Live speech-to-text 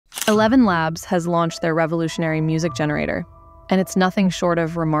ELEVENLABS has launched their revolutionary music generator, and it's nothing short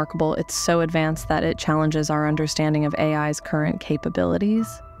of remarkable. It's so advanced that it challenges our understanding of AI's current capabilities.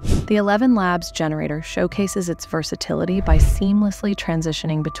 The ELEVENLABS generator showcases its versatility by seamlessly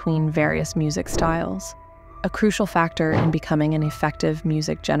transitioning between various music styles, a crucial factor in becoming an effective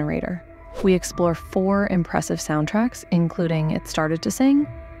music generator. We explore 4 impressive soundtracks, including It Started to Sing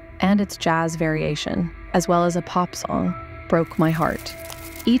and its jazz variation, as well as a pop song, Broke My Heart.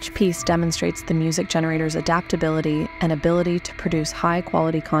 Each piece demonstrates the music generator's adaptability and ability to produce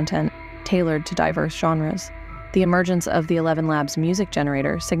high-quality content tailored to diverse genres. The emergence of the ELEVENLABS music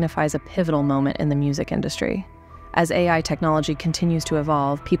generator signifies a pivotal moment in the music industry. As AI technology continues to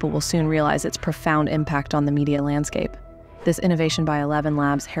evolve, people will soon realize its profound impact on the media landscape. This innovation by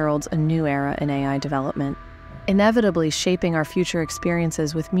ELEVENLABS heralds a new era in AI development, inevitably shaping our future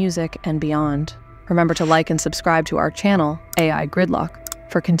experiences with music and beyond. Remember to like and subscribe to our channel, AI GridLock,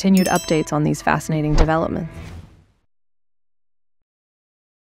 for continued updates on these fascinating developments.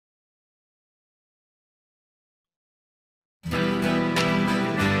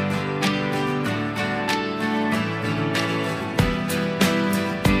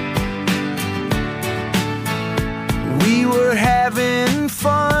 We were having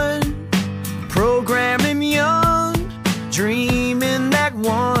fun, programming young, dreaming that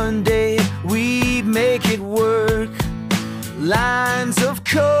one day we'd make it work. Lines of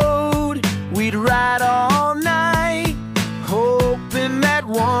code we'd write all night, hoping that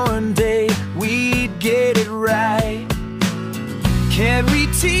one day we'd get it right. Can we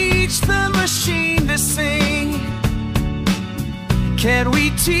teach the machine to sing? Can we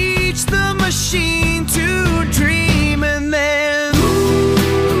teach the machine to dream? And then,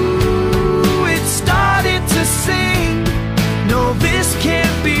 ooh, it started to sing. No, this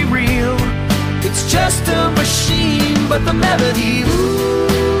can't be real. It's just a machine, but the melody,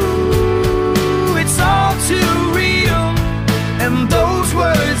 ooh, it's all too real. And those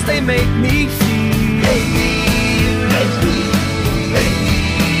words, they make me feel.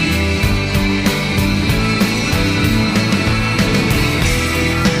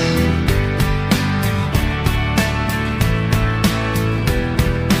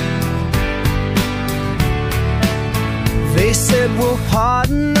 They said, well,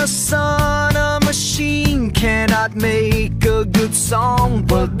 pardon us, son, a machine cannot make a good song.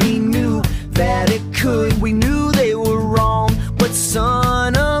 But we knew that it could, we knew they were wrong. But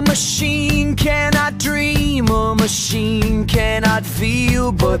son, a machine cannot dream, a machine cannot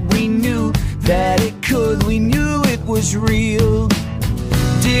feel. But we knew that it could, we knew it was real.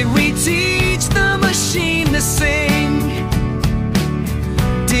 Did we teach the machine to sing?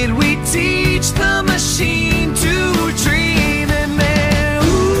 Did we teach the machine to dream? And then,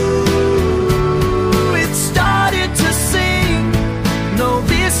 ooh, it started to sing. No,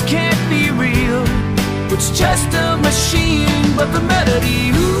 this can't be real. It's just a machine, but the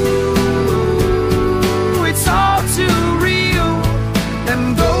melody, ooh, it's all too real.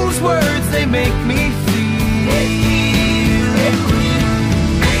 And those words, they make me feel.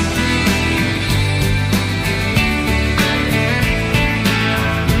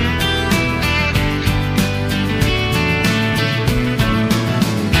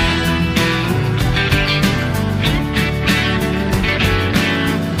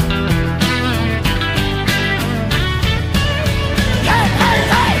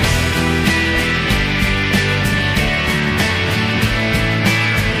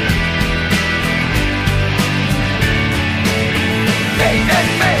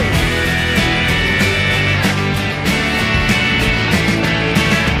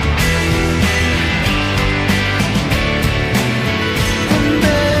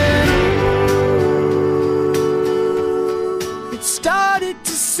 Started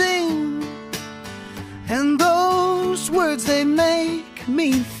to sing, and those words, they make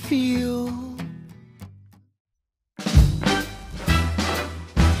me feel.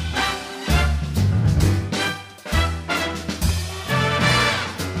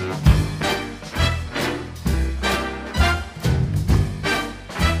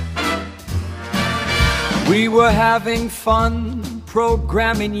 We were having fun,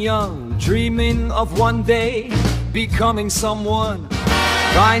 programming young, dreaming of one day becoming someone.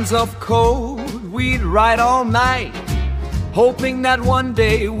 Lines of code we'd write all night, hoping that one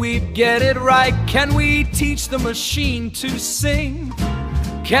day we'd get it right. Can we teach the machine to sing?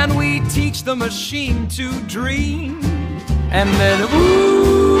 Can we teach the machine to dream? And then,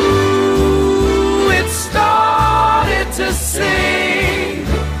 ooh, it started to sing.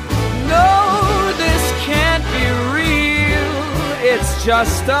 No, this can't be real. It's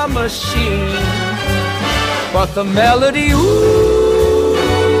just a machine. But the melody, ooh,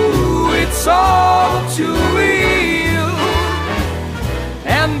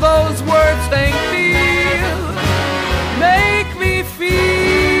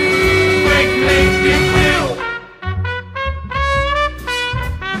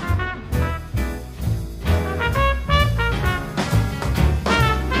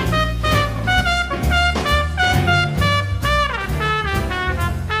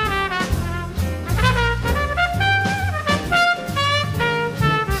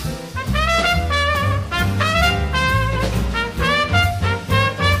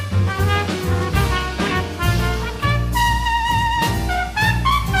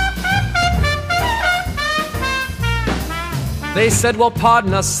 They said, well,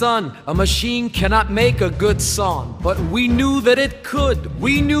 pardon us, son, a machine cannot make a good song. But we knew that it could.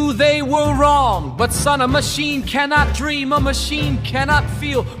 We knew they were wrong. But son, a machine cannot dream, a machine cannot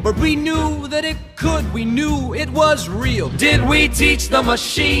feel. But we knew that it could. We knew it was real. Did we teach the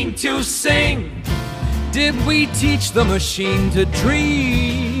machine to sing? Did we teach the machine to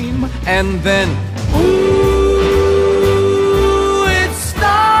dream? And then, ooh, it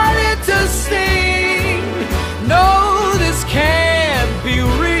started to sing. No, this can't be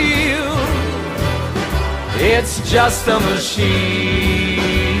real. It's just a machine.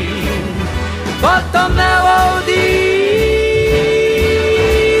 But the melody,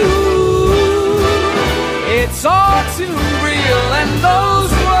 ooh, it's all too real. And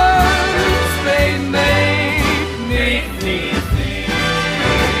those words, they make me feel.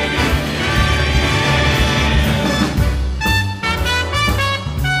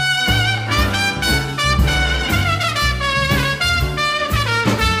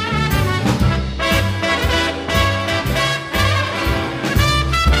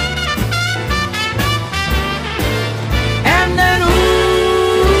 And then,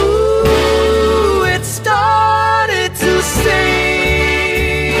 ooh, it started to sing.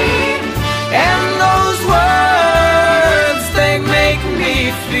 And those words, they make me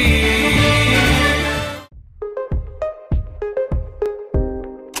feel.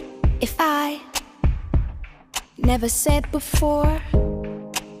 If I never said before,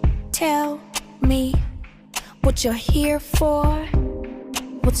 tell me what you're here for.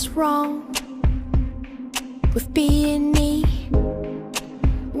 What's wrong with being me?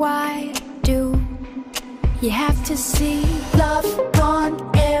 Why do you have to see love gone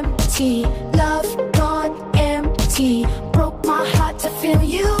empty? Love gone empty. Broke my heart to fill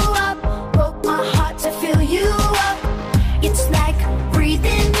you up. Broke my heart to fill you up. It's like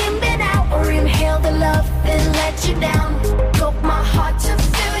breathing in and out, or inhale the love then let you down. Broke my heart to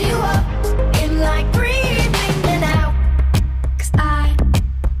fill you up. In like breathing in and out. 'Cause I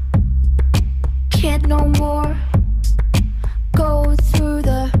can't no more go through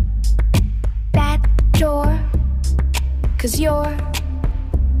the back door. 'Cause you're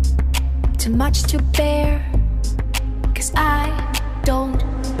too much to bear. 'Cause I don't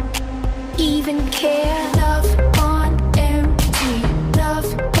even care. Love gone empty. Love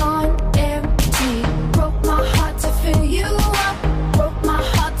gone empty. Broke my heart to fill you up. Broke my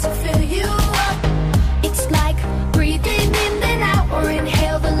heart to fill you up. It's like breathing in and out, or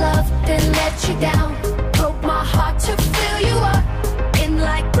inhale the love then let you down. Broke my heart to fill you up. In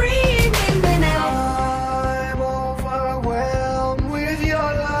like breathing in and out. I'm overwhelmed with your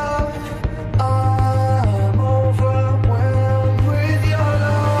love. I'm overwhelmed with your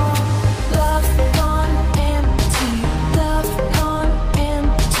love. Love gone empty. Love gone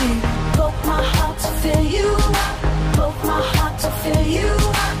empty. Broke my heart to fill you up. Broke my heart to fill you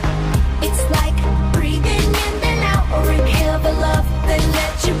up. It's like breathing in and out, or inhale the love then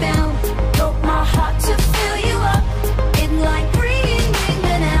let you down. Broke my heart to fill you up. In like breathing in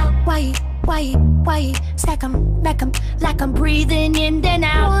and out. Why? It's like I'm breathing in and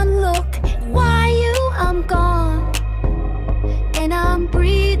out. One look, why you? I'm gone. And I'm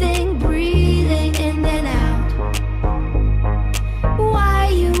breathing in and out. Why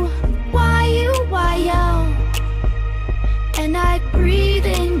you? And I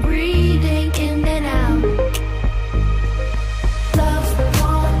breathing in and out. Love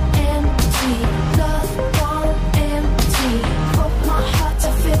gone empty. Love gone empty. Broke my heart to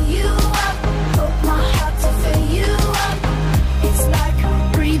fill you up. Broke my heart to fill you up. It's like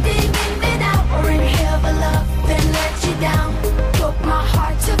breathing in and out, or inhale the love then let you down. Broke my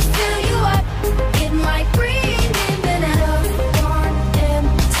heart to fill you up. In like breathing in and out. Love gone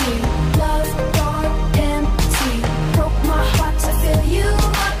empty. Love gone empty. Broke my heart to fill you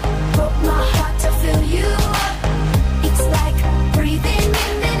up. Broke my heart to fill you up. It's like breathing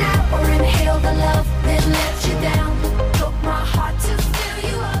in and out, or inhale the love then let you down. Broke my heart to fill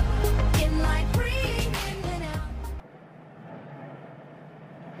you up. In like breathing in and out.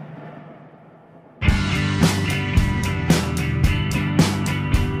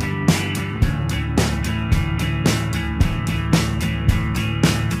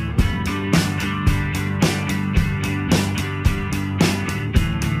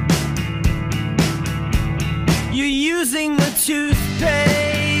 You're using the toothpaste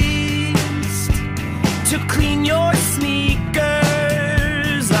to clean your sneakers.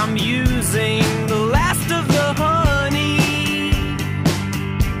 I'm using the last of the honey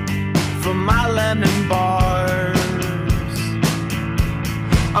from my lemon bars.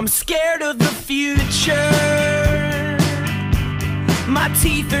 I'm scared of the future. My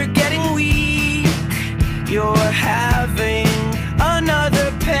teeth are getting weak. You're having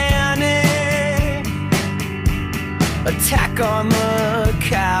another panic attack on the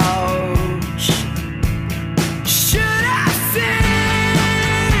couch. Should I sit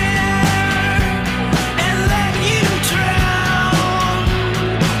and let you drown?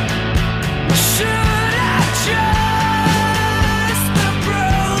 Should I just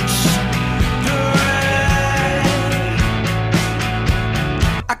approach the wreck?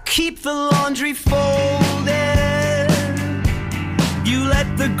 I keep the laundry folded, you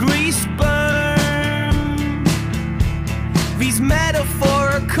let the grease burn. These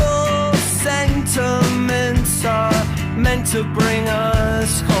metaphorical sentiments are meant to bring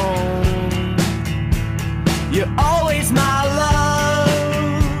us home. You're always my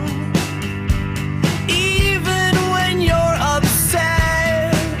love, even when you're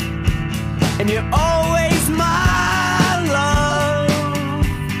upset, and you're always my love,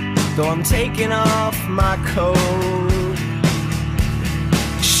 though I'm taking off my coat.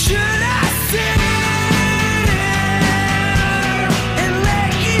 Should I sit and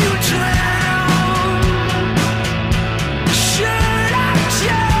let you drown? Should I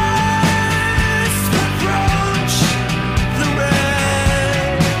just approach the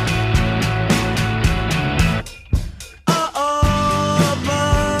wreck? But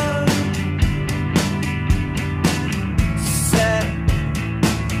set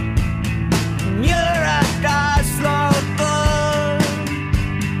you're a dazzler.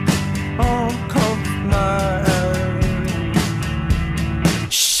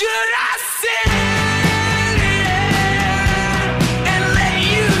 Should I sit and let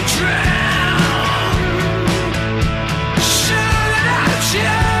you drown? Should I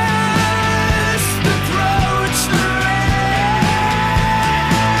just approach the wreck?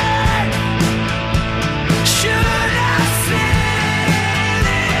 Should I sit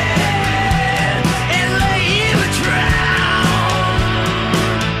and let you drown?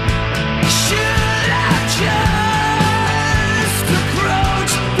 Should I just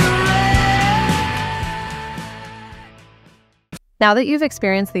approach the Now that you've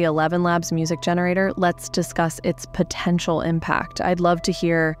experienced the ELEVENLABS music generator, let's discuss its potential impact. I'd love to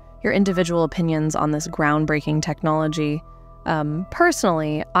hear your individual opinions on this groundbreaking technology.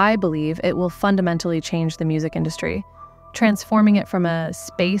 Personally, I believe it will fundamentally change the music industry, transforming it from a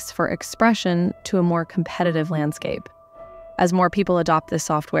space for expression to a more competitive landscape. As more people adopt this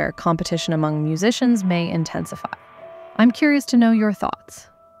software, competition among musicians may intensify. I'm curious to know your thoughts.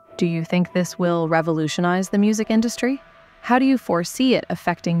 Do you think this will revolutionize the music industry? How do you foresee it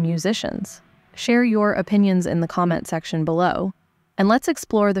affecting musicians? Share your opinions in the comment section below, and let's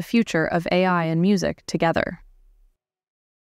explore the future of AI and music together.